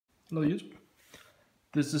Hello YouTube.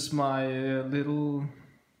 This is my little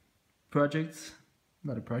project,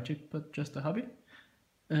 not a project, but just a hobby.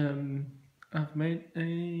 I've made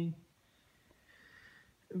a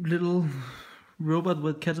little robot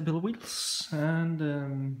with caterpillar wheels,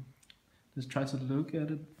 and let's try to look at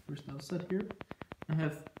it first outside here. I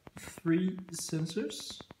have 3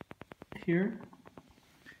 sensors here,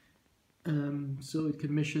 so it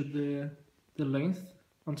can measure the length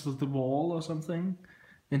onto the wall or something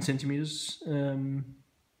in centimeters, and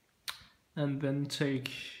then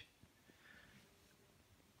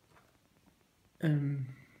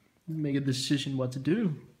make a decision what to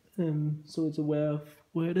do, so it's aware of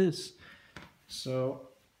where it is. So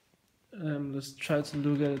let's try to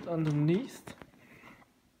look at it underneath.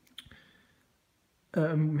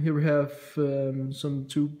 Here we have some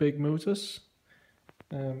 2 big motors,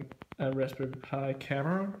 a Raspberry Pi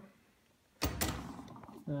camera,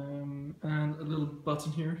 and a little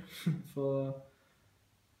button here for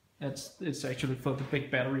it's actually for the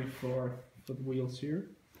big battery for the wheels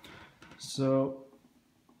here. So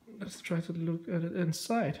let's try to look at it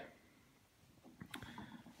inside.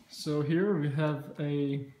 So here we have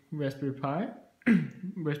a Raspberry Pi,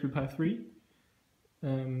 Raspberry Pi 3.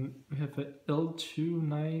 We have a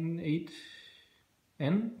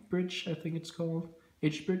L298N bridge, I think it's called,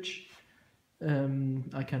 H bridge.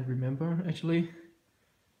 I can't remember actually.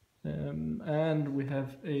 And we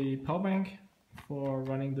have a power bank for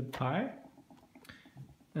running the Pi.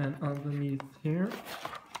 And underneath here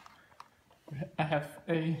I have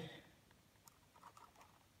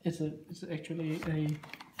it's actually a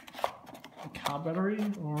car battery,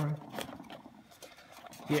 or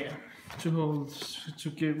yeah, to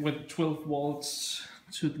give with 12 volts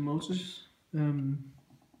to the motors.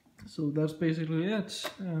 So that's basically it.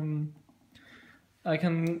 I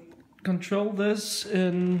can control this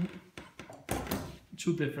in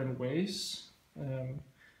 2 different ways.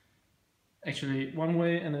 Actually, one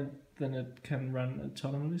way, and then it can run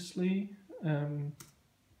autonomously.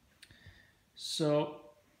 So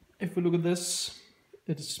if we look at this,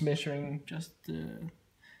 it's measuring just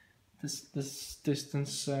this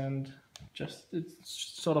distance, and just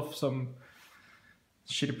it's sort of some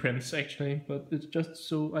shitty prints actually, but it's just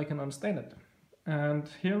so I can understand it. And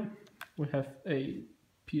here we have a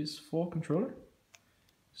PS4 controller,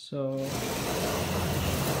 so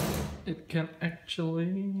it can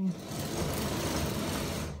actually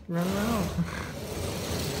run around.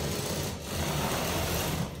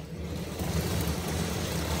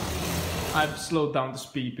 I've slowed down the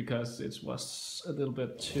speed because it was a little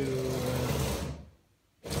bit too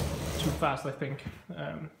fast, I think.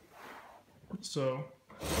 So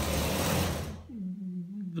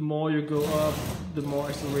the more you go up, the more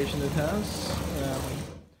acceleration it has.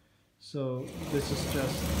 So this is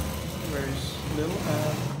just very little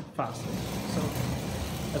and faster. So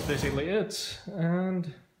that's basically it.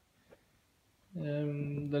 And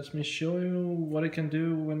let me show you what it can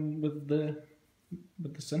do with the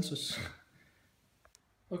sensors.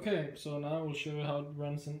 Okay, so now I will show you how it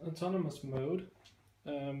runs in autonomous mode.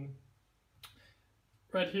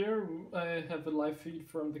 Right here I have a live feed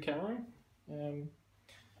from the camera.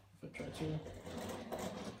 If I try to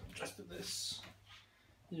adjust this,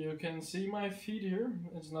 you can see my feed here.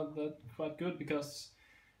 It's not that quite good because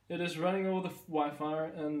it is running over the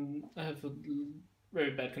Wi-Fi, and I have a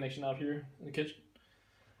very bad connection out here in the kitchen.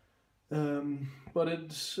 But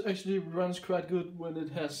it actually runs quite good when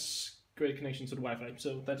it has great connection to the Wi-Fi.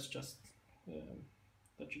 So that's just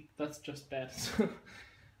bad.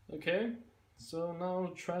 Okay, so now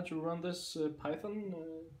I'll try to run this Python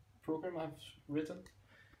program I've written.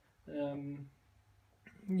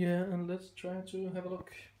 Yeah, and let's try to have a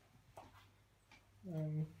look.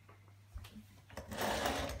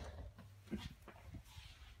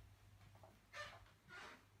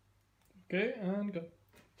 Okay, and go.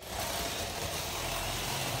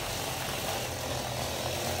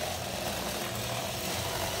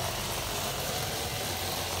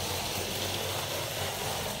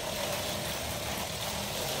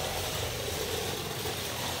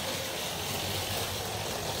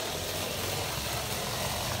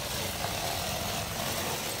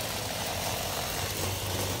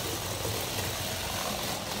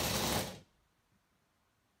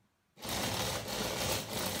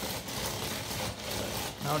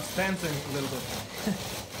 Now it's dancing a little bit.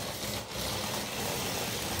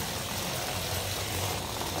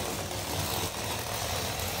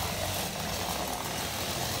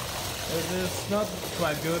 It is not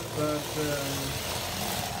quite good, but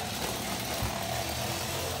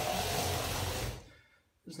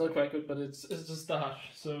it's not quite good, but it's a start.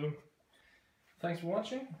 So thanks for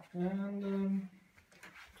watching, and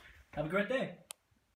Have a great day.